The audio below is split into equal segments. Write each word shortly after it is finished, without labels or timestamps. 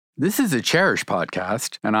This is a Cherish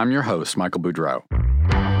podcast, and I'm your host, Michael Boudreau.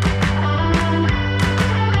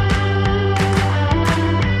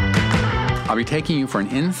 I'll be taking you for an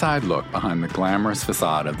inside look behind the glamorous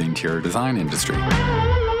facade of the interior design industry.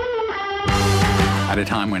 At a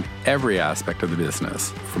time when every aspect of the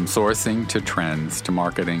business, from sourcing to trends to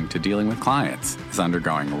marketing to dealing with clients, is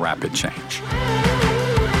undergoing rapid change.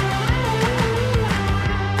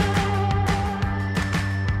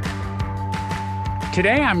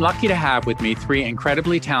 Today, I'm lucky to have with me three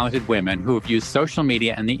incredibly talented women who have used social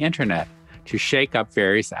media and the internet to shake up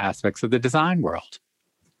various aspects of the design world,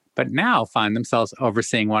 but now find themselves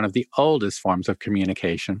overseeing one of the oldest forms of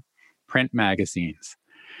communication, print magazines.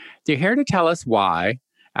 They're here to tell us why,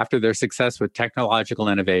 after their success with technological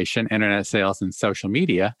innovation, internet sales, and social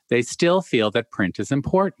media, they still feel that print is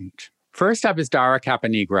important. First up is Dara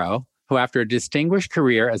Caponegro, who after a distinguished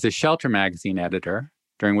career as a Shelter magazine editor,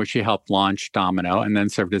 during which she helped launch Domino and then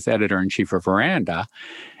served as editor-in-chief of Veranda,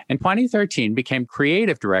 in 2013 became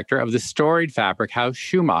creative director of the storied fabric house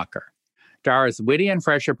Schumacher. Dara's witty and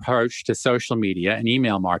fresh approach to social media and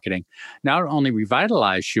email marketing not only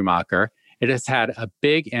revitalized Schumacher, it has had a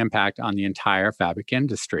big impact on the entire fabric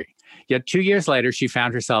industry. Yet 2 years later, she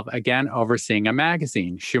found herself again overseeing a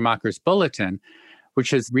magazine, Schumacher's Bulletin,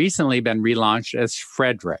 which has recently been relaunched as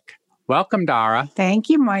Frederick. Welcome, Dara. Thank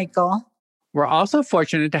you, Michael. We're also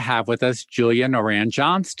fortunate to have with us Julia Noran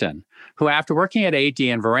Johnston, who after working at AD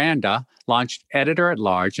and Veranda, launched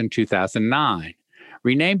Editor-at-Large in 2009.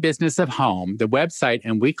 Renamed Business of Home, the website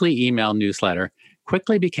and weekly email newsletter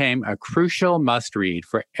quickly became a crucial must-read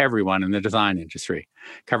for everyone in the design industry,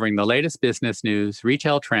 covering the latest business news,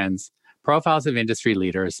 retail trends, profiles of industry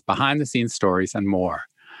leaders, behind-the-scenes stories, and more.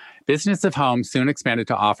 Business of Home soon expanded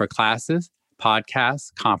to offer classes,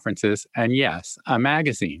 podcasts, conferences, and yes, a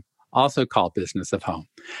magazine, also called Business of Home.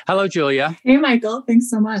 Hello, Julia. Hey, Michael. Thanks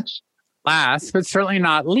so much. Last, but certainly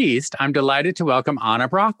not least, I'm delighted to welcome Anna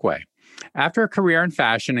Brockway. After a career in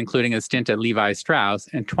fashion, including a stint at Levi Strauss,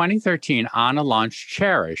 in 2013, Anna launched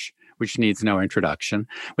Cherish, which needs no introduction,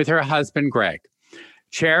 with her husband, Greg.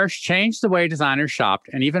 Cherish changed the way designers shopped,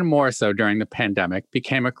 and even more so during the pandemic,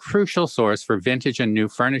 became a crucial source for vintage and new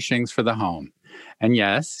furnishings for the home. And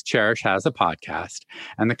yes, Cherish has a podcast,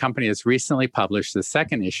 and the company has recently published the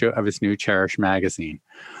second issue of its new Cherish magazine.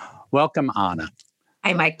 Welcome, Anna.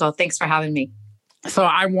 Hi, Michael. Thanks for having me. So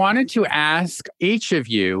I wanted to ask each of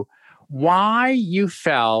you why you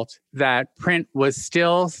felt that print was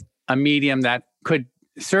still a medium that could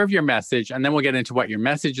serve your message, and then we'll get into what your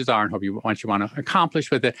messages are and what you want to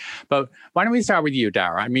accomplish with it. But why don't we start with you,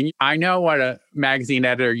 Dara? I mean, I know what a magazine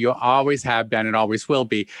editor you always have been and always will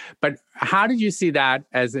be, but how did you see that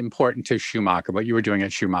as important to Schumacher, what you were doing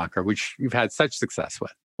at Schumacher, which you've had such success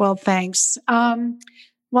with? Well, thanks.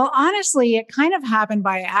 Well, honestly, it kind of happened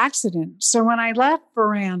by accident. So when I left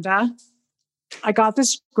Veranda, I got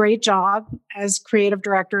this great job as creative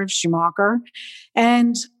director of Schumacher,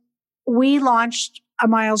 and we launched a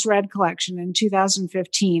Miles Red collection in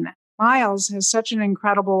 2015. Miles has such an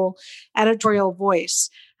incredible editorial voice.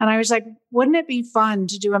 And I was like, wouldn't it be fun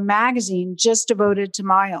to do a magazine just devoted to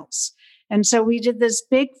Miles? And so we did this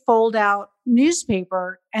big fold out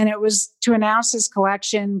newspaper, and it was to announce his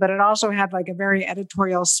collection, but it also had like a very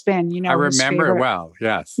editorial spin, you know. I remember it well.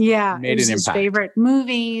 Yes. Yeah. Made it was an his impact. favorite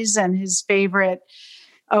movies and his favorite,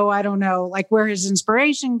 I don't know, like where his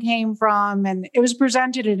inspiration came from. And it was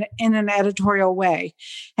presented in an editorial way.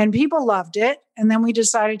 And people loved it. And then we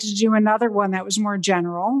decided to do another one that was more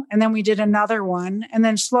general. And then we did another one. And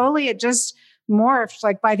then slowly it just morphed.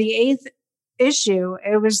 Like by the 8th issue,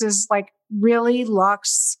 it was this like really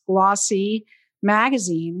luxe, glossy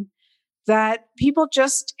magazine that people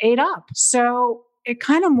just ate up. So it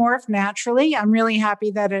kind of morphed naturally. I'm really happy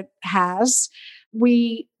that it has.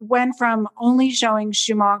 We went from only showing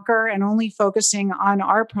Schumacher and only focusing on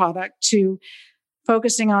our product to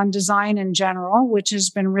focusing on design in general, which has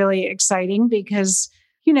been really exciting because,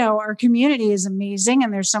 you know, our community is amazing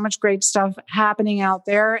and there's so much great stuff happening out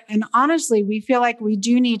there. And honestly, we feel like we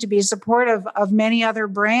do need to be supportive of many other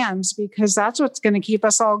brands because that's what's going to keep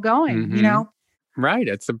us all going, you know? Right.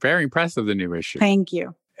 It's very impressive, the new issue. Thank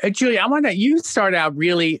you. Julia, I want to, you start out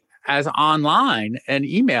really as online and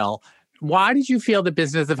email. Why did you feel the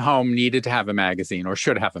Business of Home needed to have a magazine or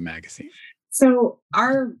should have a magazine? So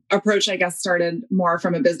our approach, I guess, started more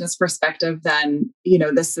from a business perspective than, you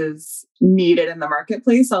know, this is needed in the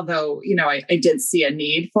marketplace. Although, you know, I did see a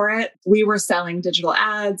need for it. We were selling digital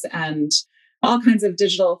ads and all kinds of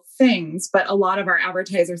digital things. But a lot of our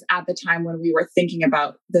advertisers at the time when we were thinking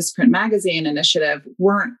about this print magazine initiative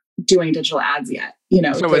weren't doing digital ads yet. You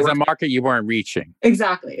know, so it's a market you weren't reaching.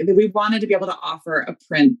 Exactly. We wanted to be able to offer a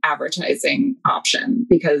print advertising option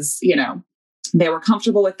because, you know, they were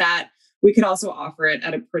comfortable with that. We could also offer it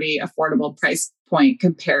at a pretty affordable price point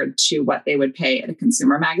compared to what they would pay at a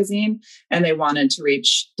consumer magazine. And they wanted to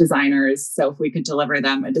reach designers. So if we could deliver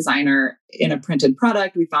them a designer in a printed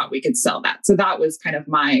product, we thought we could sell that. So that was kind of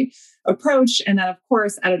my approach. And then, of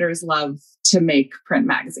course, editors love to make print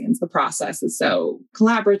magazines. The process is so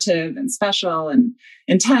collaborative and special and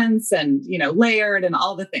intense and, you know, layered and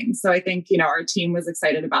all the things. So I think, you know, our team was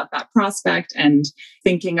excited about that prospect and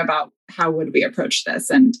thinking about how would we approach this.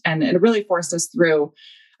 And it really forced us through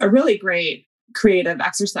a really great creative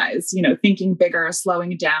exercise, you know, thinking bigger,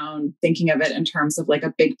 slowing down, thinking of it in terms of like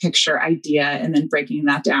a big picture idea, and then breaking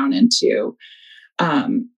that down into,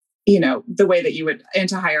 you know, the way that you would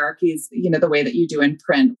into hierarchies, you know, the way that you do in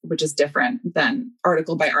print, which is different than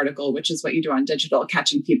article by article, which is what you do on digital,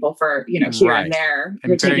 catching people for, you know, here and there.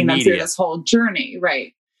 You're taking them through this whole journey.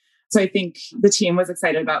 Right. So I think the team was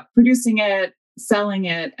excited about producing it, selling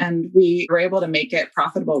it, and we were able to make it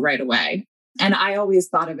profitable right away. And I always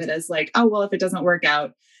thought of it as like, oh, well, if it doesn't work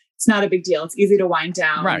out, it's not a big deal. It's easy to wind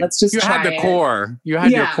down. Right. Let's just try the core. You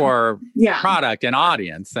had your core yeah. product and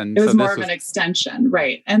audience. And it was more of an extension.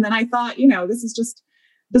 Right. And then I thought, you know, this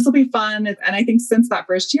will be fun. And I think since that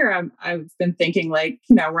first year, I've been thinking like,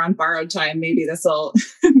 you know, we're on borrowed time. Maybe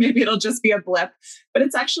maybe it'll just be a blip, but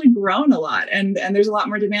it's actually grown a lot. And there's a lot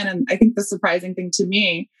more demand. And I think the surprising thing to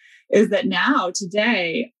me is that now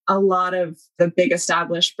today, a lot of the big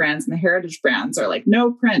established brands and the heritage brands are like,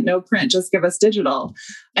 no print, just give us digital.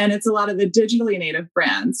 And it's a lot of the digitally native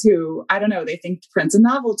brands who, I don't know, they think print's a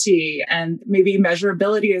novelty and maybe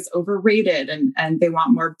measurability is overrated and they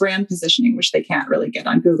want more brand positioning, which they can't really get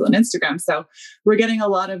on Google and Instagram. So we're getting a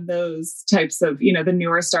lot of those types of, you know, the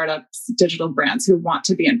newer startups, digital brands who want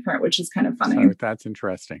to be in print, which is kind of funny. So that's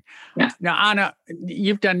interesting. Yeah. Now, Anna,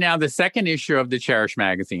 you've done now the second issue of the Cherish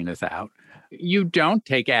magazine is out. You don't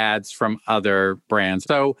take ads from other brands.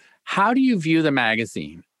 So how do you view the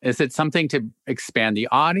magazine? Is it something to expand the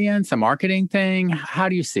audience, a marketing thing? How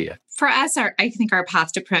do you see it? For us, I think our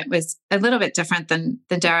path to print was a little bit different than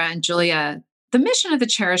Dara and Julia. The mission of the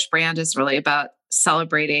Cherish brand is really about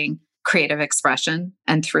celebrating creative expression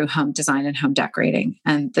and through home design and home decorating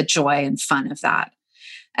and the joy and fun of that.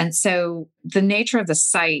 And so the nature of the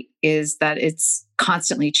site is that it's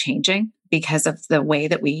constantly changing because of the way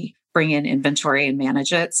that we bring in inventory and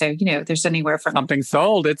manage it. So, you know, there's anywhere from something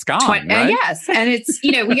sold, it's gone, right? Yes. And it's,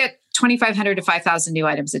 you know, we get 2,500 to 5,000 new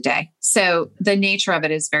items a day. So the nature of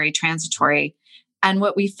it is very transitory. And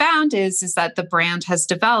what we found is that the brand has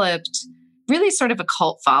developed really sort of a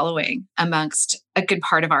cult following amongst a good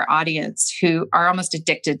part of our audience who are almost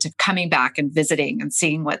addicted to coming back and visiting and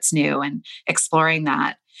seeing what's new and exploring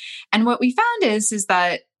that. And what we found is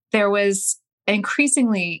that there was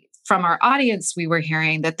increasingly from our audience, we were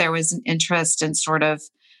hearing that there was an interest in sort of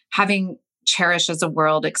having Cherish as a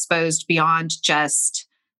world exposed beyond just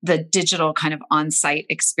the digital kind of on-site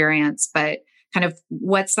experience, but kind of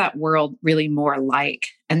what's that world really more like?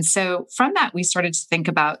 And so from that, we started to think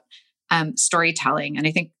about storytelling. And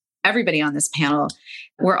I think everybody on this panel,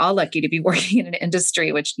 we're all lucky to be working in an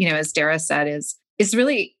industry, which, you know, as Dara said, is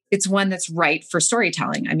really, it's one that's right for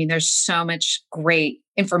storytelling. I mean, there's so much great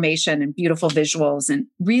information and beautiful visuals and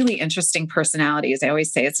really interesting personalities. I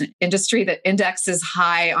always say it's an industry that indexes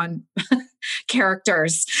high on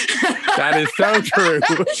characters. That is so true.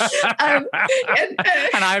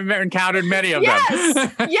 And I've encountered many of them.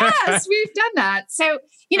 Yes, we've done that. So,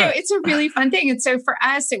 you know, it's a really fun thing. And so for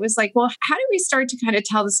us, it was like, well, how do we start to kind of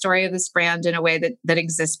tell the story of this brand in a way that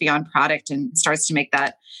exists beyond product and starts to make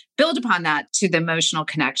that, build upon that to the emotional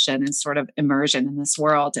connection and sort of immersion in this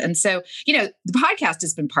world. And so, you know, the podcast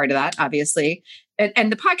has been part of that, obviously.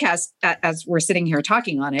 And the podcast, as we're sitting here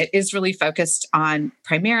talking on it, is really focused on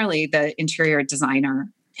primarily the interior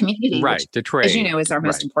designer community, right? Which, the trade, as you know, is our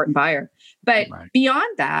most important buyer. But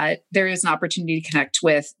beyond that, there is an opportunity to connect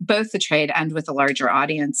with both the trade and with a larger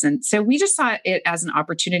audience. And so we just saw it as an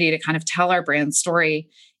opportunity to kind of tell our brand story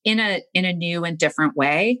in a new and different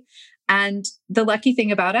way. And the lucky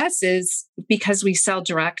thing about us is because we sell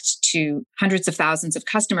direct to hundreds of thousands of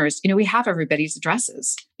customers, you know, we have everybody's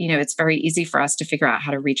addresses. You know, it's very easy for us to figure out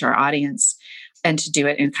how to reach our audience and to do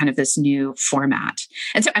it in kind of this new format.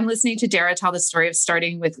 And so I'm listening to Dara tell the story of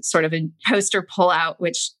starting with sort of a poster pullout,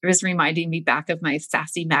 which was reminding me back of my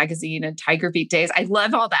Sassy magazine and Tiger Beat days. I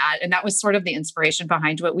love all that. And that was sort of the inspiration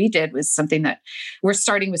behind what we did, was something that we're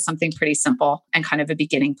starting with something pretty simple and kind of a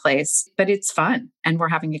beginning place, but it's fun and we're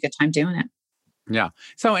having a good time doing it. Yeah.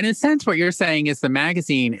 So in a sense, what you're saying is the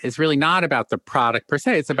magazine is really not about the product per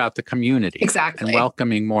se. It's about the community. Exactly. And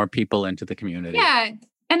welcoming more people into the community. Yeah.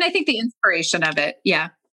 And I think the inspiration of it. Yeah.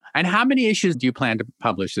 And how many issues do you plan to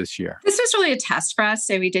publish this year? This was really a test for us.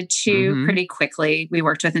 So we did 2 pretty quickly. We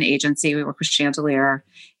worked with an agency. We worked with Chandelier,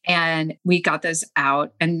 and we got those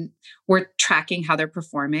out, and we're tracking how they're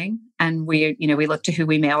performing. And we look to who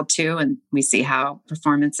we mailed to, and we see how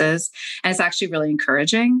performance is. And it's actually really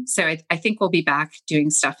encouraging. So I think we'll be back doing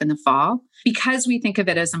stuff in the fall because we think of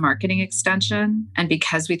it as a marketing extension, and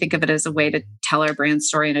because we think of it as a way to tell our brand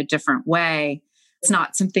story in a different way. It's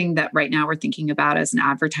not something that right now we're thinking about as an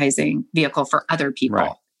advertising vehicle for other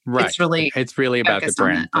people. Right. It's really about the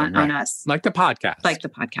brand on us. Like the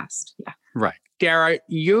podcast. Yeah. Right. Dara,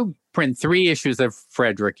 you print 3 issues of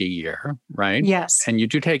Frederick a year, right? Yes. And you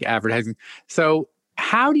do take advertising. So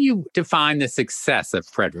how do you define the success of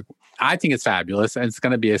Frederick? I think it's fabulous and it's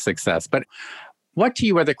going to be a success. But what to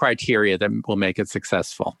you are the criteria that will make it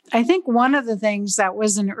successful? I think one of the things that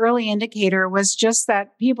was an early indicator was just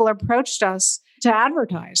that people approached us to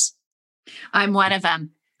advertise. I'm one of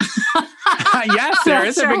them. Yes, there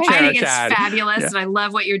is a big I think it's ad. fabulous, and I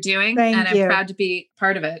love what you're doing. Thank I'm you. proud to be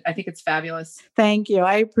part of it. I think it's fabulous. Thank you.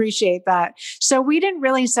 I appreciate that. So we didn't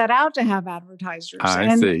really set out to have advertisers.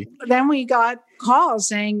 I see. Then we got calls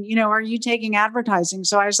saying, are you taking advertising?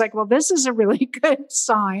 So I was like, well, this is a really good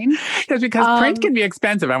sign. Because print can be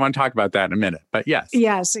expensive. I want to talk about that in a minute, but yes.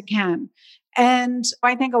 Yes, it can. And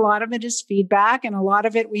I think a lot of it is feedback, and a lot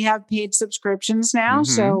of it, we have paid subscriptions now.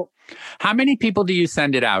 So how many people do you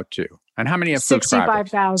send it out to? And how many have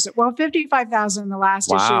subscribers? 65,000. Well, 55,000 in the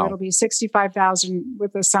last issue. It'll be 65,000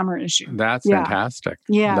 with the summer issue. That's fantastic.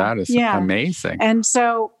 Yeah. That is amazing. And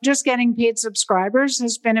so just getting paid subscribers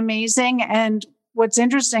has been amazing. And what's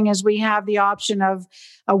interesting is we have the option of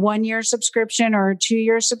a 1-year subscription or a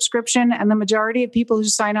 2-year subscription. And the majority of people who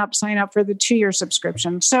sign up for the 2-year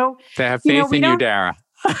subscription. So they have faith in you, Dara.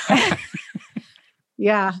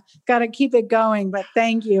 Yeah, got to keep it going, but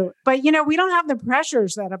thank you. But, we don't have the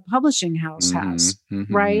pressures that a publishing house has,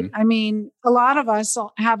 right? I mean, a lot of us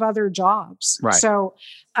have other jobs. Right. So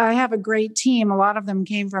I have a great team. A lot of them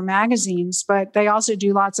came from magazines, but they also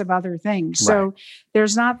do lots of other things. So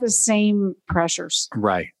there's not the same pressures.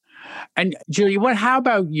 Right. And Julia, how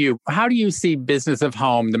about you? How do you see Business of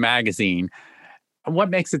Home, the magazine? What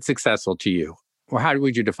makes it successful to you? Or how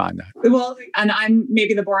would you define that? Well, and I'm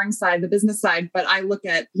maybe the boring side, the business side, but I look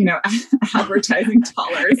at, advertising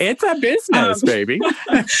dollars. It's a business, baby.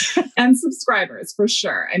 And subscribers for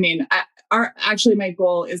sure. I mean, my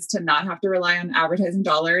goal is to not have to rely on advertising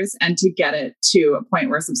dollars and to get it to a point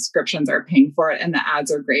where subscriptions are paying for it and the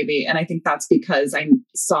ads are gravy. And I think that's because I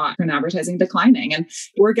saw print advertising declining, and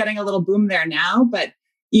we're getting a little boom there now, but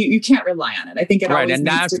you can't rely on it. I think it always and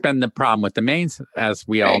that's been the problem with as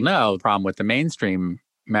we all know, the problem with the mainstream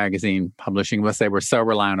magazine publishing was they were so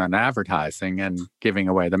reliant on advertising and giving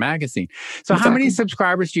away the magazine. So how many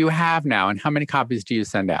subscribers do you have now, and how many copies do you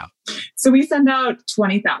send out? So we send out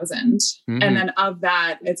 20,000. And then of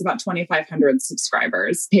that, it's about 2,500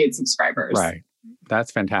 subscribers, paid subscribers. Right. That's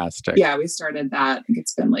fantastic. Yeah, we started that. I think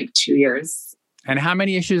it's been like 2 years. And how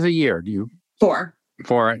many issues a year do you? 4.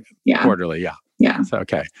 Quarterly, yeah. Yeah.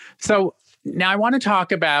 Okay. So now I want to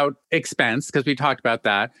talk about expense, because we talked about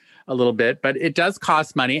that a little bit, but it does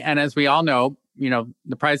cost money. And as we all know,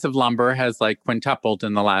 the price of lumber has quintupled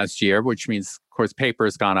in the last year, which means, of course, paper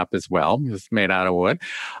has gone up as well. It's made out of wood.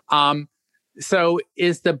 So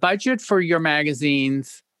is the budget for your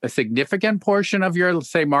magazines a significant portion of your,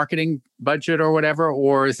 say, marketing budget or whatever?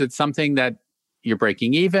 Or is it something that you're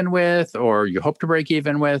breaking even with, or you hope to break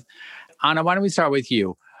even with? Anna, why don't we start with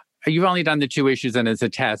you? You've only done the 2 issues and it's a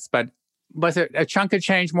test, but was it a chunk of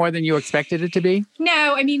change more than you expected it to be?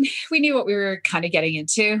 No, I mean, we knew what we were kind of getting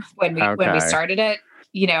into when we started it.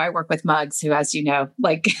 I work with Muggs, who, as you know,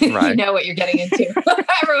 you know what you're getting into.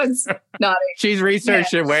 Everyone's nodding. She's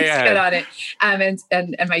researched it way ahead. Good on it.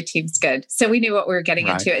 And my team's good. So we knew what we were getting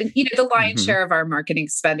into. And, the lion's share of our marketing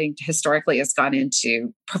spending historically has gone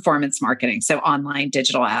into performance marketing. So online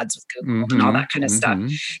digital ads with Google and all that kind of stuff.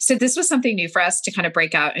 So this was something new for us to kind of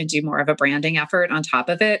break out and do more of a branding effort on top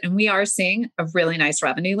of it. And we are seeing a really nice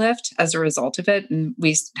revenue lift as a result of it. And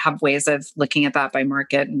we have ways of looking at that by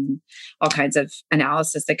market and all kinds of analysis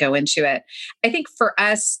that go into it. I think for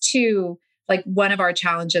us too, one of our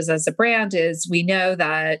challenges as a brand is we know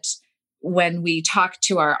that when we talk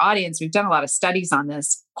to our audience, we've done a lot of studies on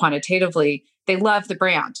this quantitatively. They love the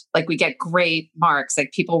brand. We get great marks.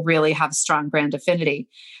 People really have strong brand affinity.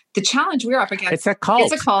 The challenge we're up against. It's a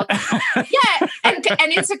cult. It's a cult. Yeah.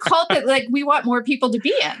 And it's a cult that like we want more people to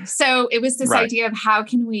be in. So it was this idea of how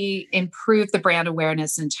can we improve the brand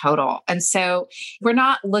awareness in total? And so we're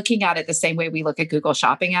not looking at it the same way we look at Google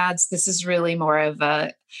shopping ads. This is really more of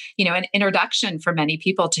a, an introduction for many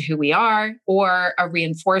people to who we are, or a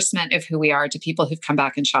reinforcement of who we are to people who've come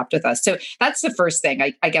back and shopped with us. So that's the first thing.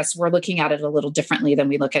 I guess we're looking at it a little differently than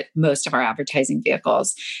we look at most of our advertising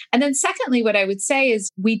vehicles. And then secondly, what I would say is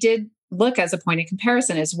we did look as a point of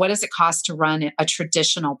comparison is what does it cost to run a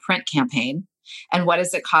traditional print campaign? And what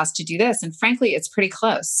does it cost to do this? And frankly, it's pretty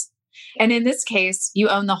close. And in this case, you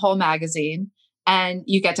own the whole magazine and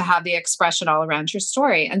you get to have the expression all around your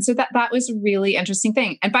story. And so that was a really interesting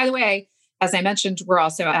thing. And by the way, as I mentioned, we're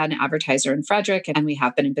also an advertiser in Frederick and we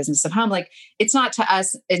have been in business of home. Like it's not to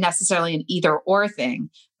us necessarily an either or thing.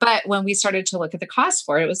 But when we started to look at the cost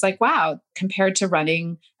for it, it was like, wow, compared to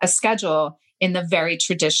running a schedule in the very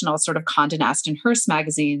traditional sort of Condé Nast and Hearst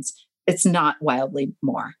magazines, it's not wildly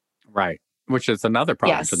more. Right. Which is another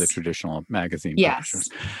problem for the traditional magazine publishers.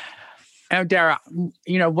 Now, Dara,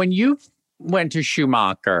 when you went to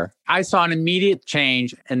Schumacher, I saw an immediate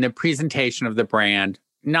change in the presentation of the brand,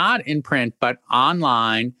 not in print, but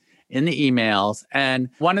online in the emails. And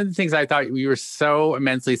one of the things I thought we were so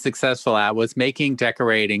immensely successful at was making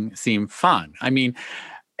decorating seem fun. I mean,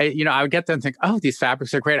 I would get there and think, oh, these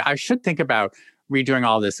fabrics are great. I should think about redoing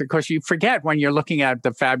all this. Of course, you forget when you're looking at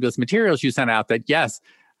the fabulous materials you sent out that, yes,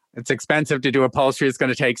 it's expensive to do upholstery. It's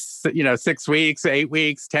going to take, 6 weeks, 8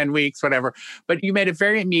 weeks, 10 weeks, whatever. But you made it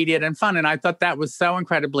very immediate and fun. And I thought that was so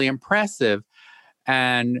incredibly impressive.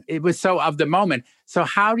 And it was so of the moment. So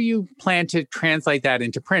how do you plan to translate that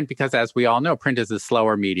into print? Because as we all know, print is a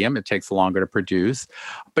slower medium. It takes longer to produce.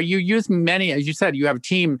 But you use many, as you said, you have a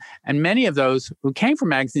team, and many of those who came from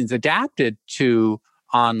magazines adapted to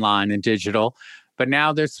online and digital. But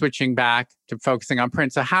now they're switching back to focusing on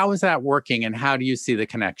print. So how is that working and how do you see the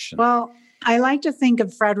connection? Well, I like to think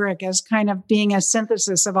of Frederick as kind of being a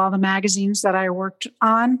synthesis of all the magazines that I worked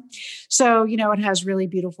on. So, it has really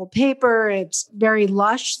beautiful paper. It's very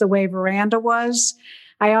lush, the way Veranda was.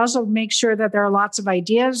 I also make sure that there are lots of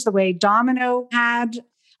ideas, the way Domino had.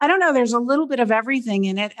 I don't know, there's a little bit of everything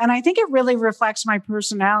in it. And I think it really reflects my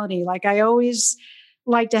personality. Like I always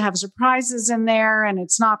like to have surprises in there, and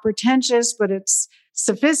it's not pretentious, but it's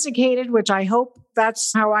sophisticated, which I hope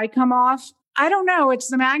that's how I come off. I don't know. It's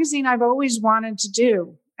the magazine I've always wanted to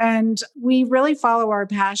do. And we really follow our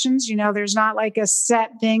passions. There's not like a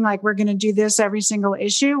set thing, like we're going to do this every single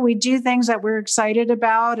issue. We do things that we're excited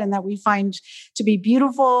about and that we find to be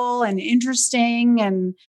beautiful and interesting.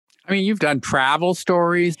 And I mean, you've done travel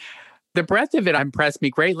stories. The breadth of it impressed me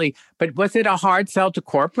greatly. But was it a hard sell to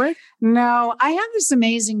corporate? No, I have this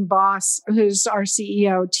amazing boss who's our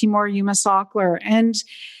CEO, Timur Yumasakler. And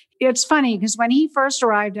it's funny because when he first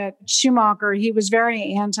arrived at Schumacher, he was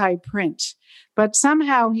very anti-print, but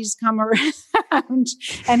somehow he's come around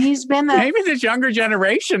and he's been maybe this younger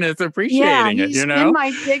generation is appreciating it. He's been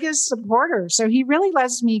my biggest supporter. So he really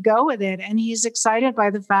lets me go with it. And he's excited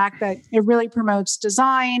by the fact that it really promotes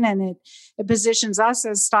design and it positions us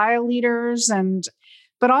as style leaders.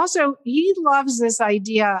 But also he loves this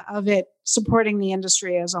idea of it supporting the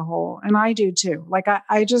industry as a whole. And I do too. Like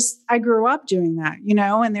I grew up doing that,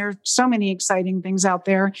 and there are so many exciting things out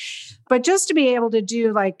there. But just to be able to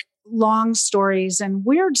do like long stories and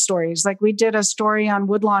weird stories, like we did a story on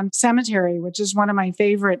Woodlawn Cemetery, which is one of my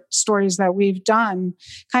favorite stories that we've done,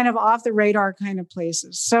 kind of off the radar kind of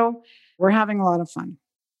places. So we're having a lot of fun.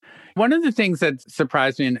 One of the things that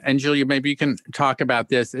surprised me, and Julia, maybe you can talk about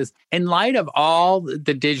this, is in light of all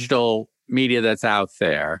the digital media that's out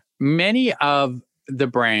there, many of the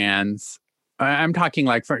brands, I'm talking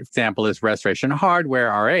like, for example, is Restoration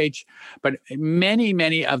Hardware, RH, but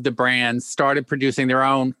many of the brands started producing their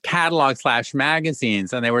own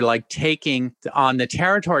catalog/magazines, and they were like taking on the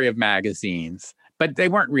territory of magazines. But they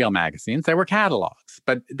weren't real magazines. They were catalogs.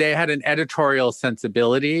 But they had an editorial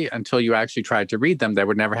sensibility until you actually tried to read them. They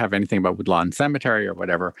would never have anything about Woodlawn Cemetery or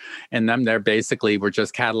whatever in them. They basically were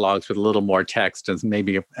just catalogs with a little more text and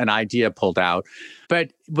maybe an idea pulled out.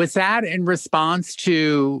 But was that in response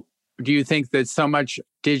to, do you think that so much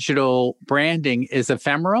digital branding is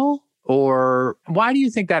ephemeral? Or why do you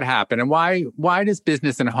think that happened? And why does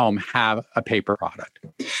Business and Home have a paper product?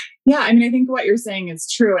 Yeah, I mean, I think what you're saying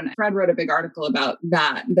is true. And Fred wrote a big article about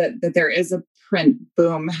that there is a print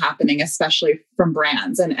boom happening, especially from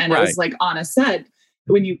brands. And right. It was like Anna said,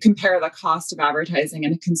 when you compare the cost of advertising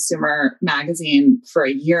in a consumer magazine for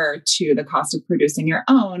a year to the cost of producing your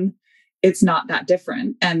own, it's not that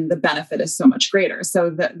different. And the benefit is so much greater. So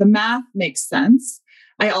the math makes sense.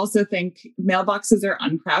 I also think mailboxes are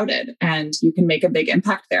uncrowded and you can make a big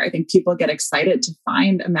impact there. I think people get excited to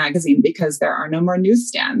find a magazine because there are no more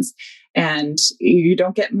newsstands and you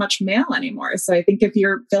don't get much mail anymore. So I think if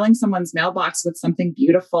you're filling someone's mailbox with something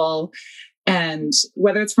beautiful, and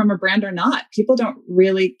whether it's from a brand or not, people don't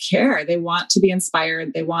really care. They want to be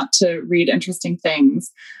inspired. They want to read interesting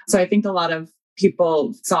things. So I think a lot of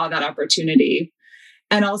people saw that opportunity.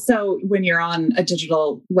 And also when you're on a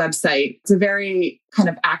digital website, it's a very kind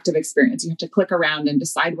of active experience. You have to click around and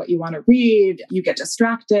decide what you want to read. You get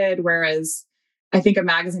distracted. Whereas I think a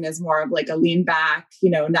magazine is more of like a lean back,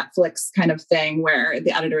 Netflix kind of thing where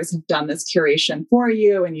the editors have done this curation for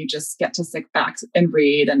you and you just get to sit back and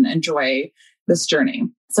read and enjoy this journey.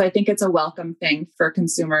 So I think it's a welcome thing for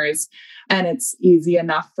consumers and it's easy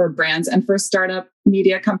enough for brands and for startup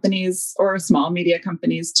media companies or small media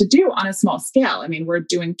companies to do on a small scale. I mean, we're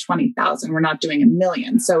doing 20,000, we're not doing 1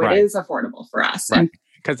 million. So It is affordable for us. Right.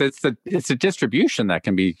 Because it's a distribution that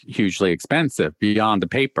can be hugely expensive beyond the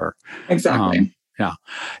paper. Exactly. Yeah.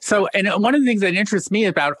 So, and one of the things that interests me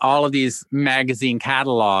about all of these magazine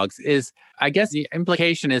catalogs is, I guess the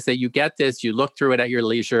implication is that you get this, you look through it at your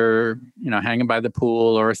leisure, hanging by the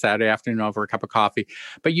pool or a Saturday afternoon over a cup of coffee,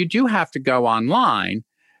 but you do have to go online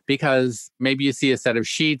because maybe you see a set of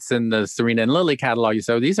sheets in the Serena and Lily catalog. You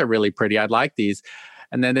say, oh, these are really pretty. I'd like these.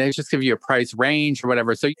 And then they just give you a price range or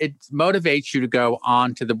whatever. So it motivates you to go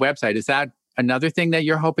onto the website. Is that another thing that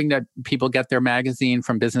you're hoping that people get their magazine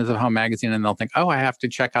from Business of Home magazine and they'll think, oh, I have to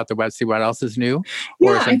check out the web, see what else is new?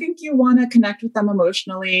 Yeah, I think you want to connect with them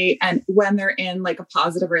emotionally and when they're in like a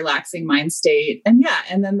positive, relaxing mind state. And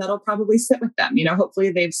then that'll probably sit with them.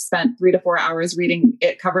 Hopefully they've spent 3 to 4 hours reading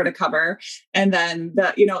it cover to cover. And then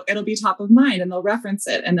it'll be top of mind and they'll reference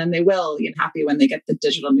it. And then they will be happy when they get the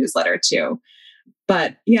digital newsletter too.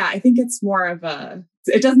 But I think it's more of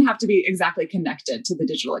it doesn't have to be exactly connected to the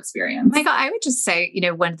digital experience. Michael, I would just say,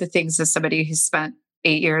 one of the things as somebody who's spent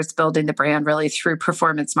 8 years building the brand really through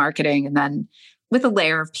performance marketing and then with a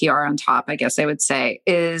layer of PR on top, I guess I would say,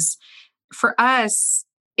 is for us,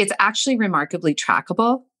 it's actually remarkably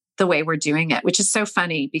trackable the way we're doing it, which is so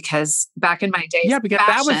funny because back in my days, because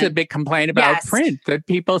that was a big complaint about print that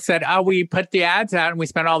people said, oh, we put the ads out and we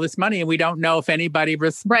spent all this money and we don't know if anybody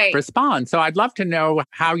responds. So I'd love to know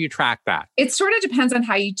how you track that. It sort of depends on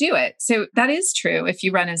how you do it. So that is true if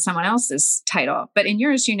you run in someone else's title, but in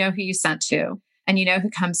yours, you know who you sent to and you know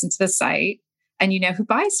who comes into the site and you know who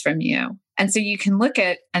buys from you. And so you can look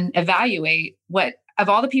at and evaluate what of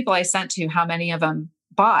all the people I sent to, how many of them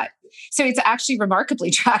bought. So it's actually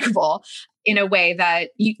remarkably trackable in a way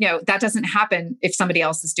that, that doesn't happen if somebody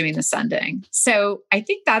else is doing the sending. So I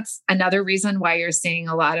think that's another reason why you're seeing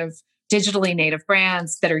a lot of digitally native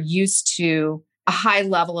brands that are used to a high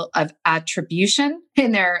level of attribution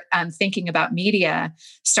in their thinking about media,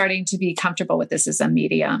 starting to be comfortable with this as a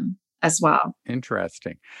medium as well.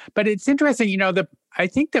 Interesting. But it's interesting, I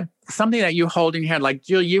think that something that you hold in your hand, like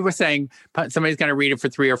Jill, you were saying somebody's going to read it for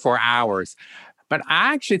 3 or 4 hours. But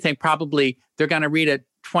I actually think probably they're going to read it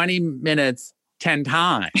 20 minutes, 10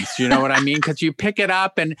 times. You know what I mean? Because you pick it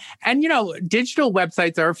up and digital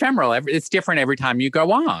websites are ephemeral. It's different every time you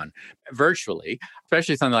go on virtually,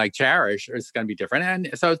 especially something like Cherish. It's going to be different.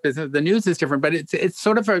 And so it's business. The news is different, but it's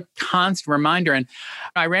sort of a constant reminder. And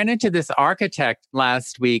I ran into this architect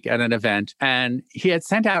last week at an event and he had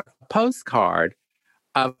sent out a postcard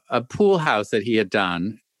of a pool house that he had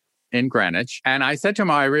done in Greenwich. And I said to him,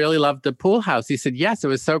 oh, I really loved the pool house. He said, yes, it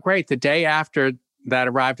was so great. The day after that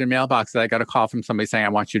arrived in mailbox, I got a call from somebody saying, I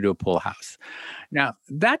want you to do a pool house. Now,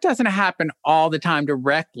 that doesn't happen all the time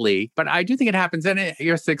directly, but I do think it happens. And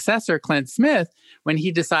your successor, Clint Smith, when he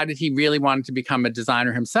decided he really wanted to become a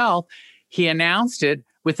designer himself, he announced it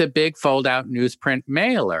with a big fold-out newsprint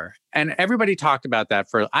mailer. And everybody talked about that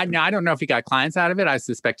I don't know if he got clients out of it. I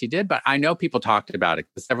suspect he did, but I know people talked about it.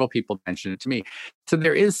 Several people mentioned it to me. So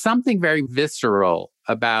there is something very visceral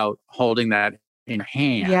about holding that in your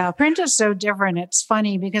hand. Yeah, print is so different. It's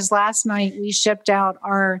funny because last night we shipped out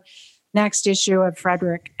our next issue of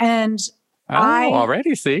Frederick. And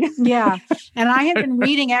already see. Yeah. And I had been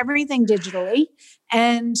reading everything digitally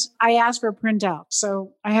and I asked for printouts.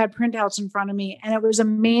 So I had printouts in front of me and it was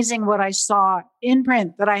amazing what I saw in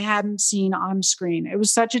print that I hadn't seen on screen. It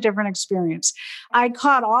was such a different experience. I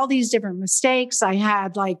caught all these different mistakes. I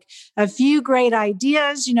had like a few great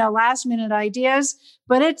ideas, last minute ideas,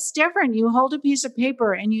 but it's different. You hold a piece of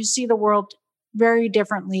paper and you see the world very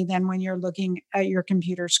differently than when you're looking at your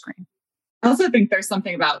computer screen. I also think there's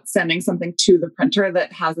something about sending something to the printer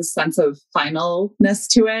that has a sense of finalness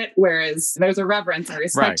to it, whereas there's a reverence and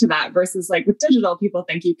respect to that versus like with digital, people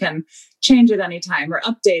think you can change it anytime or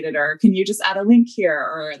update it, or can you just add a link here?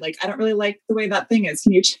 Or like, I don't really like the way that thing is.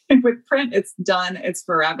 Can you change with print? It's done. It's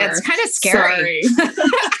forever. It's kind of scary.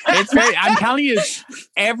 It's very, I'm telling you,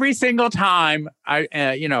 every single time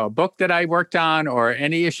a book that I worked on or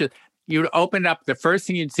any issue, you'd open up, the first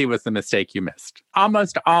thing you'd see was the mistake you missed.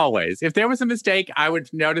 Almost always. If there was a mistake, I would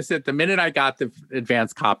notice it the minute I got the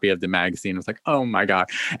advanced copy of the magazine. It was like, oh my God.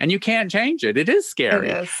 And you can't change it. It is scary.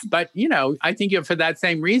 It is. But, I think for that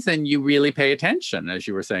same reason, you really pay attention, as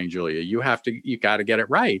you were saying, Julia. You got to get it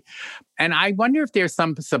right. And I wonder if there's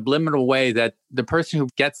some subliminal way that the person who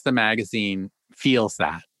gets the magazine feels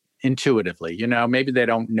that intuitively. Maybe they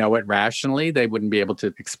don't know it rationally. They wouldn't be able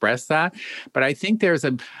to express that. But I think there's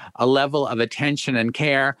a level of attention and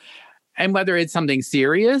care. And whether it's something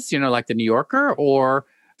serious, like the New Yorker, or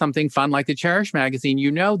something fun like the Cherish magazine,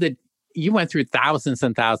 that you went through thousands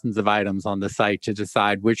and thousands of items on the site to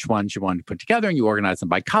decide which ones you wanted to put together. And you organize them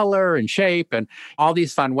by color and shape and all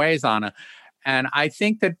these fun ways on it. And I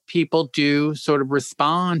think that people do sort of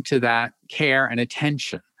respond to that care and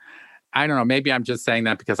attention. I don't know, maybe I'm just saying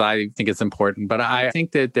that because I think it's important, but I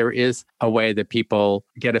think that there is a way that people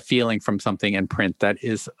get a feeling from something in print that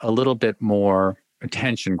is a little bit more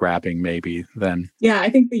attention grabbing maybe than. Yeah, I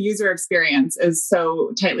think the user experience is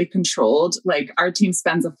so tightly controlled. Like our team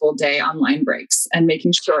spends a full day on line breaks and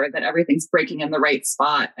making sure that everything's breaking in the right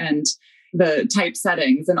spot, and the type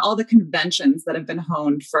settings and all the conventions that have been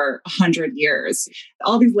honed for 100 years,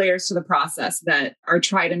 all these layers to the process that are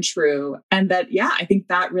tried and true. And that, I think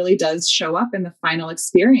that really does show up in the final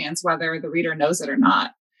experience, whether the reader knows it or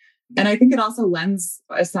not. And I think it also lends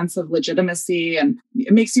a sense of legitimacy and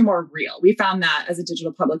it makes you more real. We found that as a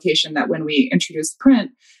digital publication, that when we introduced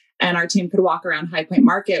print, and our team could walk around High Point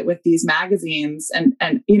Market with these magazines and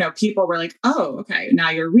people were like, oh, okay,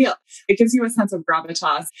 now you're real. It gives you a sense of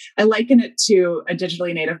gravitas. I liken it to a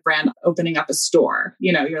digitally native brand opening up a store.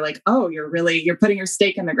 You're like, oh, you're putting your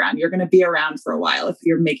stake in the ground. You're going to be around for a while if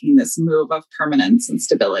you're making this move of permanence and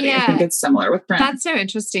stability. Yeah, I think it's similar with print. That's so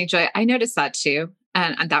interesting, Joy. I noticed that too.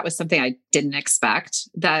 And that was something I didn't expect.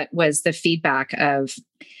 That was the feedback of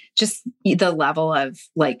just the level of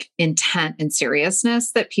like intent and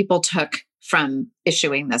seriousness that people took from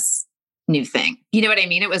issuing this new thing. You know what I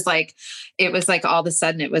mean? It was like all of a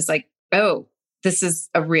sudden it was like, oh, this is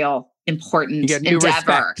a real important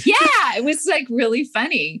endeavor. Yeah. It was like really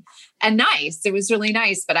funny and nice. It was really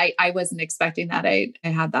nice, but I wasn't expecting that. I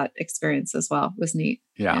had that experience as well. It was neat.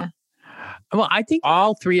 Yeah. Well, I think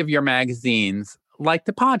all three of your magazines, like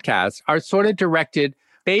the podcast, are sort of directed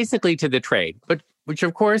basically to the trade, but which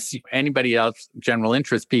of course, anybody else, general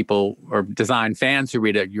interest people or design fans who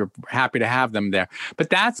read it, you're happy to have them there.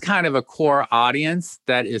 But that's kind of a core audience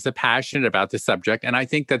that is passionate about the subject. And I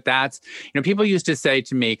think that's, people used to say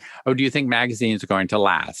to me, oh, do you think magazines are going to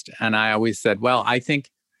last? And I always said, well, I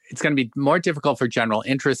think it's going to be more difficult for general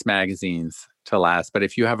interest magazines to last. But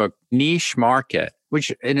if you have a niche market,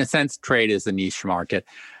 which in a sense, trade is a niche market,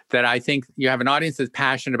 that I think you have an audience that's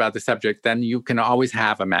passionate about the subject, then you can always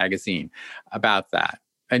have a magazine about that.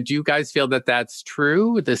 And do you guys feel that that's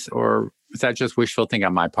true? Or is that just wishful thinking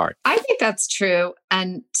on my part? I think that's true.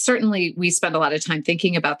 And certainly we spend a lot of time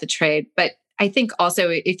thinking about the trade. But I think also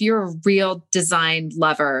if you're a real design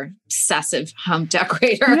lover, obsessive home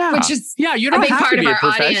decorator, which is you don't a big have part to be of a our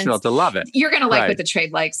professional audience, to love it. You're going to like what the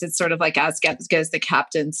trade likes. It's sort of like as goes the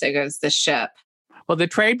captain, so goes the ship. Well, the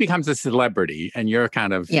trade becomes a celebrity and you're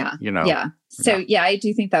kind of, Yeah. So, I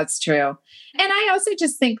do think that's true. And I also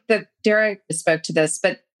just think that Derek spoke to this,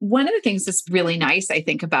 but one of the things that's really nice, I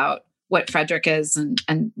think, about what Frederick is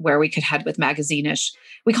and where we could head with Magazine-ish.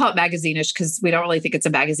 We call it Magazine-ish because we don't really think it's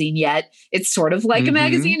a magazine yet. It's sort of like a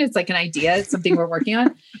magazine. It's like an idea. It's something we're working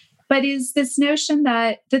on. But is this notion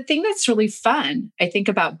that the thing that's really fun, I think,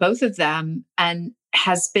 about both of them and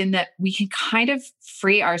has been that we can kind of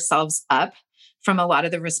free ourselves up from a lot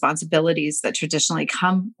of the responsibilities that traditionally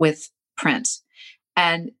come with print.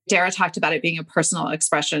 And Dara talked about it being a personal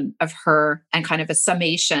expression of her and kind of a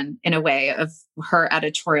summation in a way of her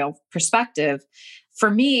editorial perspective. For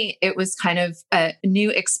me, it was kind of a new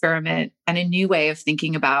experiment and a new way of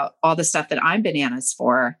thinking about all the stuff that I'm bananas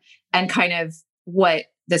for and kind of what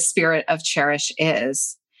the spirit of Cherish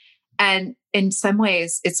is. And in some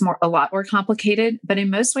ways, it's a lot more complicated, but in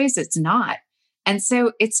most ways, it's not. And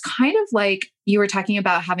so it's kind of like you were talking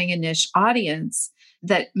about having a niche audience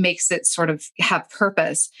that makes it sort of have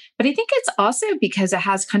purpose. But I think it's also because it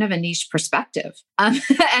has kind of a niche perspective and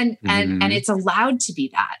it's allowed to be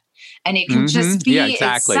that. and it can just be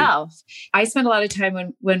exactly. itself. I spent a lot of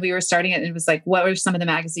time when we were starting it, and it was like, what were some of the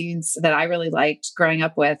magazines that I really liked growing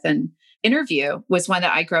up with? And Interview was one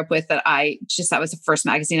that I grew up with that that was the first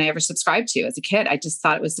magazine I ever subscribed to as a kid. I just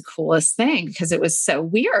thought it was the coolest thing because it was so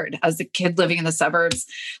weird as a kid living in the suburbs.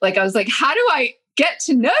 Like, I was like, how do I get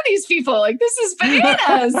to know these people? Like, this is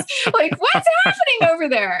bananas. Like, what's happening over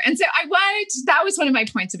there? And so that was one of my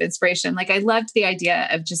points of inspiration. Like, I loved the idea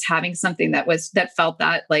of just having something that felt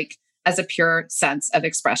that like as a pure sense of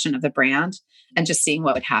expression of the brand and just seeing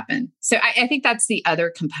what would happen. So I think that's the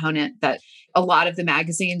other component that a lot of the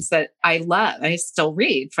magazines that I love, I still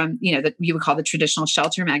read from, that you would call the traditional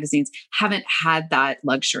shelter magazines, haven't had that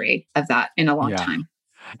luxury of that in a long time.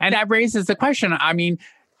 And that raises the question. I mean,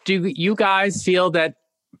 do you guys feel that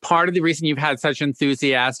part of the reason you've had such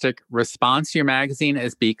enthusiastic response to your magazine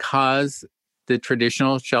is because the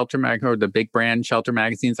traditional shelter or the big brand shelter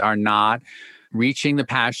magazines are not reaching the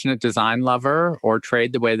passionate design lover or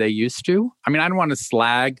trade the way they used to? I mean, I don't want to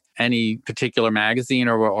slag any particular magazine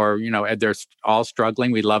or they're all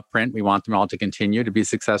struggling. We love print. We want them all to continue to be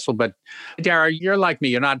successful. But Dara, you're like me.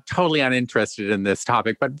 You're not totally uninterested in this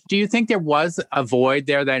topic. But do you think there was a void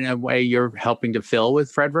there that in a way you're helping to fill with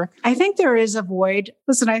Frederick? I think there is a void.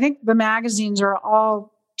 Listen, I think the magazines are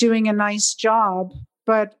all doing a nice job,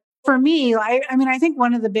 but for me, I think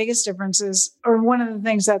one of the biggest differences, or one of the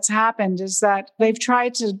things that's happened, is that they've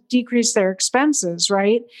tried to decrease their expenses,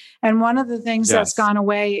 right? And one of the things that's gone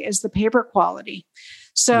away is the paper quality.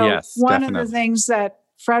 So one of the things that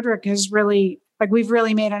Frederick has we've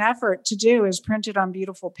really made an effort to do is print it on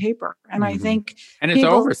beautiful paper. And I think... And it's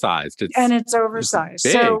oversized. It's oversized.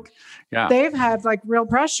 It's so big. They've had real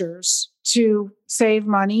pressures to save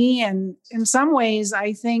money. And in some ways,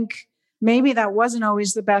 I think maybe that wasn't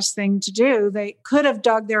always the best thing to do. They could have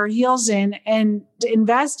dug their heels in and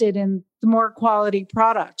invested in the more quality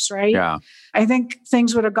products, right? Yeah. I think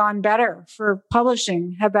things would have gone better for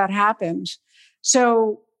publishing had that happened.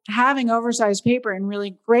 So having oversized paper and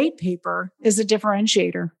really great paper is a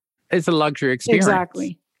differentiator. It's a luxury experience.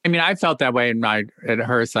 Exactly. I mean, I felt that way at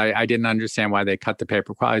Hearst. I didn't understand why they cut the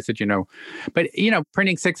paper quality. I said, but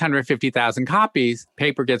printing 650,000 copies,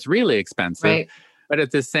 paper gets really expensive. Right. But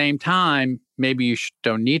at the same time, maybe you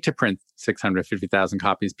don't need to print 650,000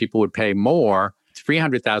 copies. People would pay more.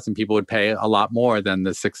 300,000 people would pay a lot more than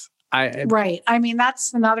the six. Right. I mean,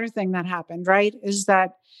 that's another thing that happened, right? Is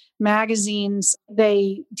that magazines,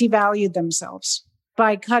 they devalued themselves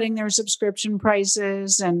by cutting their subscription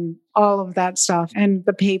prices and all of that stuff. And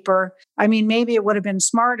the paper, I mean, maybe it would have been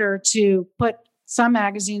smarter to put some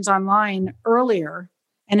magazines online earlier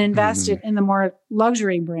and invested in the more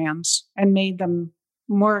luxury brands and made them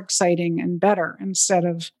more exciting and better instead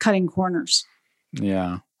of cutting corners.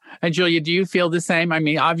 Yeah. And Julia, do you feel the same? I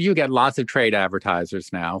mean, you get lots of trade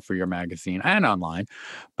advertisers now for your magazine and online,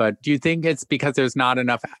 but do you think it's because there's not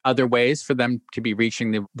enough other ways for them to be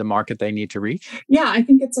reaching the market they need to reach? Yeah, I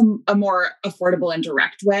think it's a more affordable and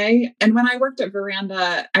direct way. And when I worked at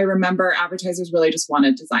Veranda, I remember advertisers really just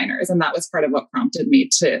wanted designers. And that was part of what prompted me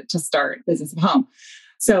to start Business of Home.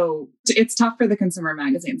 So it's tough for the consumer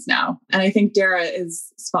magazines now. And I think Dara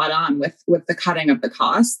is spot on with the cutting of the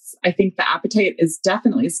costs. I think the appetite is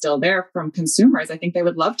definitely still there from consumers. I think they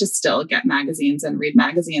would love to still get magazines and read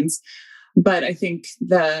magazines. But I think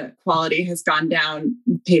the quality has gone down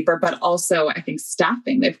paper, but also I think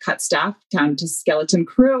staffing. They've cut staff down to skeleton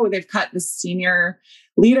crew. They've cut the senior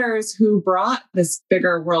leaders who brought this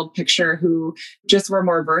bigger world picture, who just were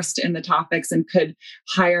more versed in the topics and could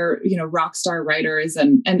hire, rock star writers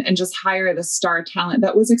and just hire the star talent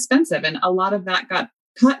that was expensive. And a lot of that got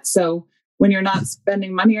cut. So when you're not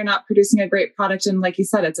spending money, you're not producing a great product. And like you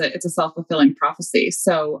said, it's a self-fulfilling prophecy.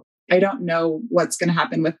 So I don't know what's going to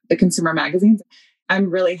happen with the consumer magazines. I'm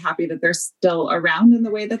really happy that they're still around in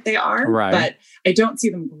the way that they are, but I don't see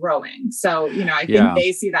them growing. So, I think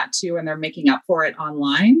they see that too, and they're making up for it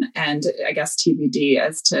online. And I guess TBD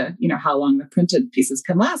as to, how long the printed pieces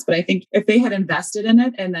can last. But I think if they had invested in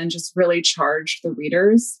it and then just really charged the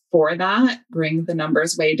readers for that, bring the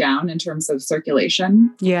numbers way down in terms of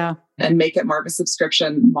circulation. Yeah. And make it more of a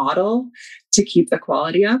subscription model to keep the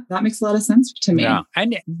quality up. That makes a lot of sense to me. Yeah.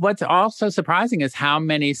 And what's also surprising is how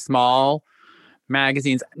many small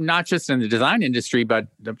magazines, not just in the design industry, but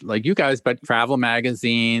like you guys, but travel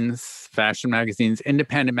magazines, fashion magazines,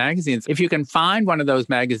 independent magazines. If you can find one of those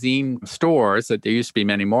magazine stores, that there used to be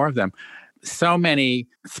many more of them, so many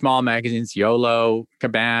small magazines, YOLO,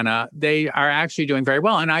 Cabana, they are actually doing very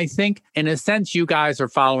well. And I think, in a sense, you guys are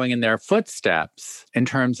following in their footsteps in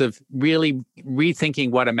terms of really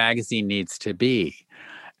rethinking what a magazine needs to be.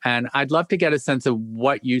 And I'd love to get a sense of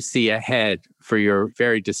what you see ahead for your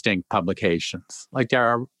very distinct publications. Like,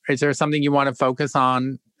 is there something you want to focus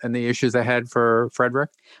on and the issues ahead for Frederick?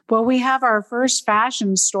 Well, we have our first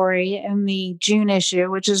fashion story in the June issue,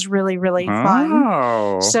 which is really, really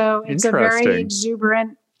fun. So it's a very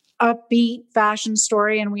exuberant, upbeat fashion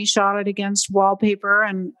story, and we shot it against wallpaper,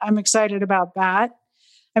 and I'm excited about that.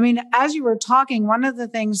 I mean, as you were talking, one of the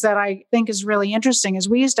things that I think is really interesting is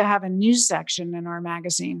we used to have a news section in our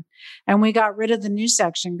magazine, and we got rid of the news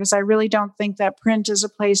section because I really don't think that print is a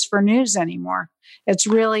place for news anymore. It's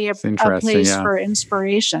really a place for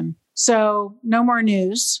inspiration. So no more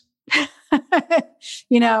news.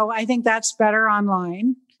 I think that's better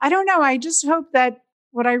online. I don't know. I just hope that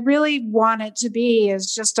what I really want it to be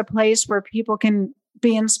is just a place where people can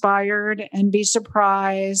be inspired and be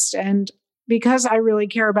surprised. And because I really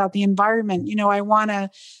care about the environment, I want to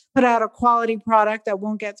put out a quality product that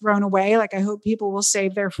won't get thrown away. Like, I hope people will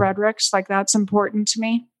save their Fredericks. Like, that's important to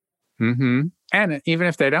me. Mm-hmm. And even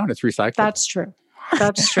if they don't, it's recycled. That's true.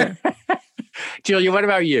 That's true. Julia, what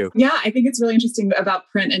about you? Yeah, I think it's really interesting about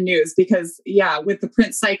print and news because, with the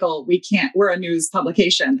print cycle, we're a news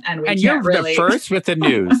publication and you're the first with the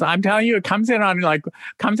news. I'm telling you, it comes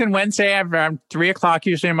in Wednesday around 3:00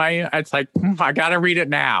 usually. It's like, I got to read it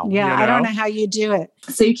now. Yeah, I don't know how you do it.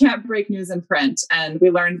 So you can't break news in print. And we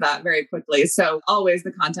learned that very quickly. So always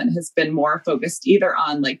the content has been more focused either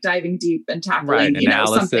on like diving deep and tackling,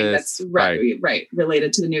 something that's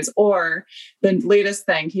related to the news. Or the latest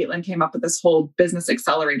thing, Caitlin came up with this whole business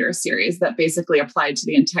accelerator series that basically applied to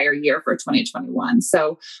the entire year for 2021.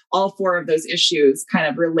 So all 4 of those issues kind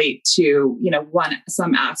of relate to,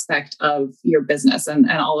 some aspect of your business and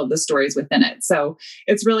all of the stories within it. So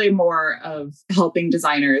it's really more of helping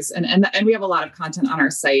designers. And we have a lot of content on our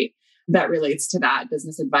site that relates to that,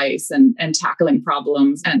 business advice and tackling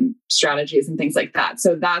problems and strategies and things like that.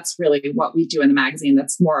 So that's really what we do in the magazine.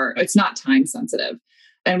 It's not time sensitive.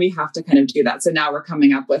 And we have to kind of do that. So now we're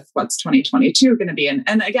coming up with what's 2022 going to be. And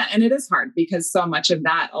it is hard because so much of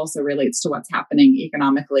that also relates to what's happening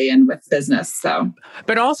economically and with business. So,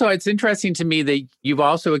 but also it's interesting to me that you've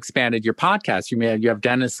also expanded your podcast. You have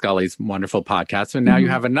Dennis Scully's wonderful podcast. And now you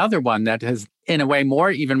have another one that has, in a way,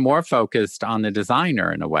 even more focused on the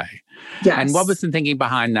designer in a way. Yes. And what was the thinking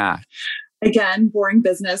behind that? Again, boring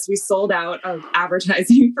business. We sold out of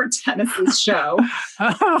advertising for Dennis's show.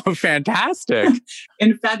 Oh, fantastic.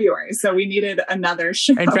 In February. So we needed another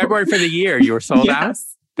show. In February for the year, you were sold yes. out?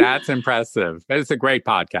 That's impressive. It's a great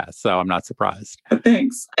podcast, so I'm not surprised.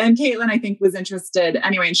 Thanks. And Caitlin, I think, was interested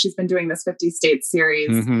anyway, and she's been doing this 50 States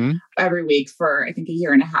series every week for, I think, a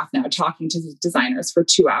year and a half now, talking to designers for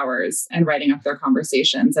 2 hours and writing up their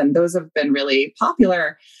conversations. And those have been really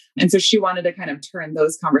popular. And so she wanted to kind of turn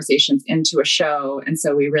those conversations into a show. And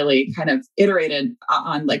so we really kind of iterated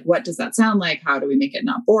on like, what does that sound like? How do we make it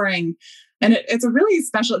not boring? And it's a really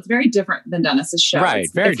special, it's very different than Dennis's show. Right,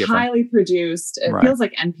 it's different. Highly produced. It feels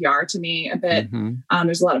like NPR to me a bit.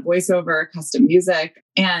 There's a lot of voiceover, custom music,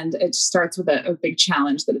 and it starts with a big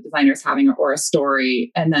challenge that a designer is having or a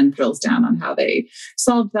story, and then drills down on how they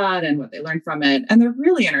solved that and what they learned from it. And they're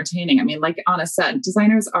really entertaining. I mean, like on a set,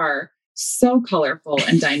 designers are so colorful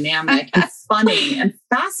and dynamic and funny and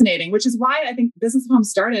fascinating, which is why I think Business of Home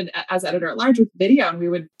started as editor-at-large with video. And we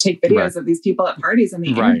would take videos of these people at parties and the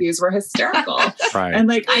interviews were hysterical. And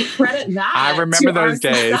like, I credit that. I remember those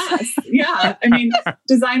days. Yeah. I mean,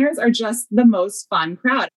 designers are just the most fun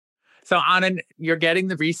crowd. So Anna, you're getting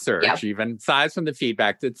the research, even aside from the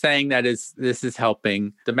feedback that's saying that this is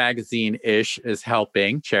helping, the magazine-ish is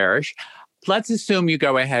helping Cherish. Let's assume you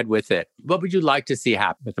go ahead with it. What would you like to see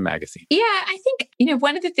happen with the magazine? Yeah, I think,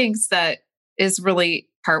 one of the things that is really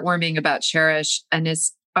heartwarming about Cherish and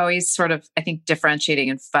is always sort of, I think, differentiating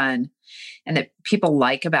and fun and that people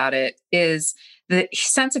like about it is the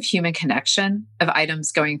sense of human connection of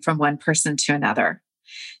items going from one person to another.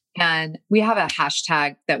 And we have a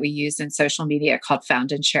hashtag that we use in social media called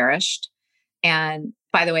Found and Cherished. And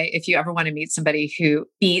by the way, if you ever want to meet somebody who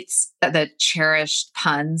beats the cherished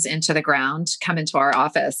puns into the ground, come into our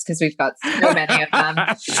office because we've got so many of them.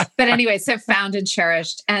 But anyway, so Found and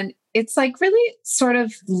Cherished. And it's like really sort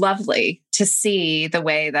of lovely to see the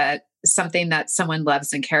way that something that someone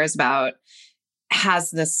loves and cares about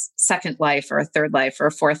has this second life or a third life or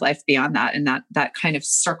a fourth life beyond that, and that kind of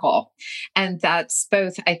circle. And that's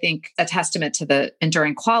both, I think, a testament to the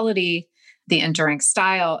enduring quality, the enduring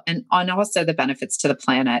style, and also the benefits to the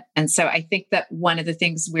planet. And so I think that one of the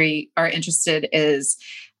things we are interested is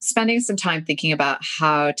spending some time thinking about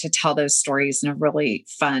how to tell those stories in a really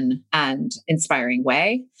fun and inspiring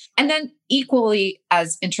way. And then, equally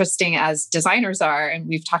as interesting as designers are, and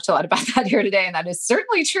we've talked a lot about that here today, and that is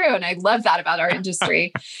certainly true. And I love that about our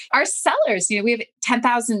industry. Our sellers, we have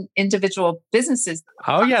 10,000 individual businesses.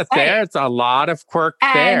 Oh, yes, there's a lot of quirk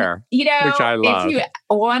there, which I love. If you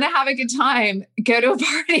want to have a good time, go to a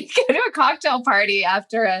party, go to a cocktail party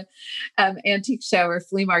after a antique show or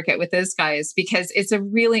flea market with those guys, because it's a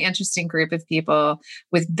really interesting group of people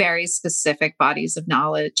with very specific bodies of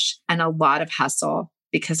knowledge and a lot of hustle,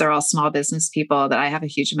 because they're all small business people that I have a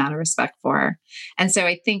huge amount of respect for. And so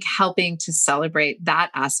I think helping to celebrate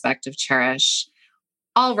that aspect of Chairish,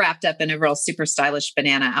 all wrapped up in a real super stylish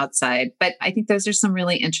banana outside. But I think those are some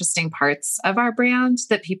really interesting parts of our brand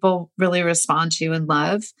that people really respond to and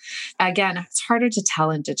love. Again, it's harder to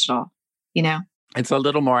tell in digital, It's a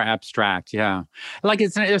little more abstract. Yeah. Like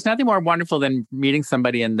there's nothing more wonderful than meeting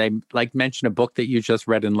somebody and they like mention a book that you just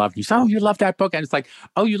read and loved. You say, oh, you love that book. And it's like,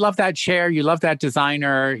 oh, you love that chair. You love that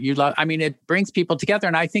designer. It brings people together.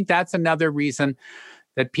 And I think that's another reason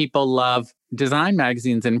that people love design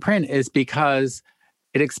magazines in print, is because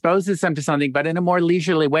it exposes them to something, but in a more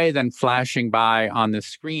leisurely way than flashing by on the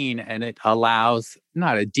screen. And it allows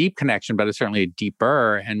not a deep connection, but certainly a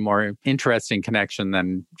deeper and more interesting connection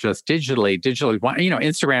than just digitally.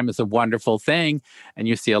 Instagram is a wonderful thing and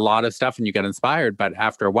you see a lot of stuff and you get inspired, but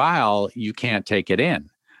after a while, you can't take it in.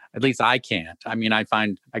 At least I can't. I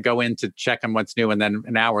find I go in to check on what's new, and then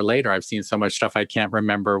an hour later, I've seen so much stuff I can't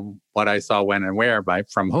remember what I saw when and where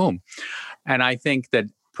from whom. And I think that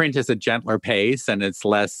print is a gentler pace and it's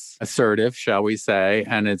less assertive, shall we say,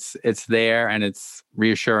 and it's there and it's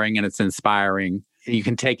reassuring and it's inspiring. You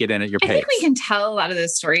can take it in at your pace. I think we can tell a lot of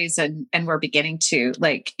those stories and we're beginning to,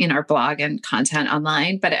 like, in our blog and content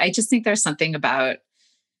online. But I just think there's something about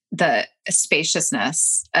the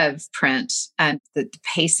spaciousness of print and the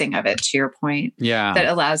pacing of it, to your point, that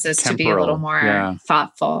allows us to be a little more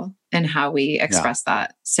thoughtful in how we express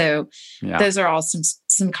that. So those are all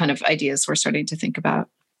some kind of ideas we're starting to think about.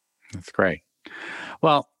 That's great.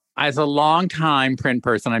 Well, as a longtime print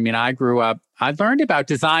person, I grew up, I learned about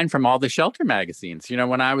design from all the shelter magazines.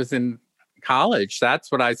 When I was in college,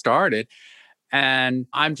 that's what I started. And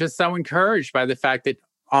I'm just so encouraged by the fact that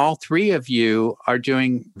all three of you are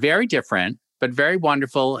doing very different, but very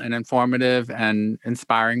wonderful and informative and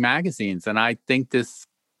inspiring magazines. And I think this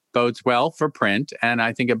bodes well for print, and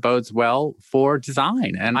I think it bodes well for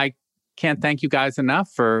design. And I can't thank you guys enough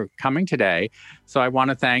for coming today. So I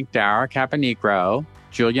want to thank Dara Caponigro,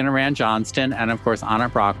 Julian Aran Johnston, and of course, Anna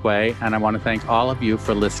Brockway. And I want to thank all of you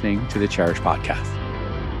for listening to the Chairish podcast.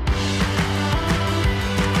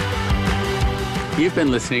 You've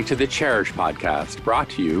been listening to the Chairish podcast, brought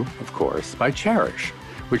to you, of course, by Chairish,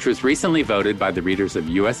 which was recently voted by the readers of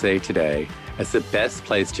USA Today as the best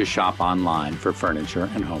place to shop online for furniture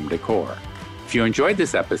and home decor. If you enjoyed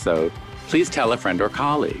this episode, please tell a friend or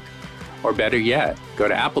colleague. Or better yet, go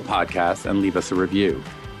to Apple Podcasts and leave us a review.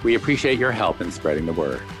 We appreciate your help in spreading the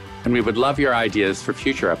word. And we would love your ideas for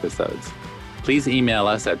future episodes. Please email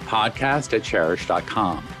us at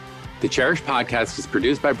podcast@chairish.com. The Chairish podcast is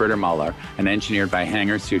produced by Britta Muller and engineered by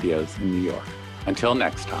Hanger Studios in New York. Until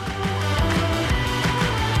next time.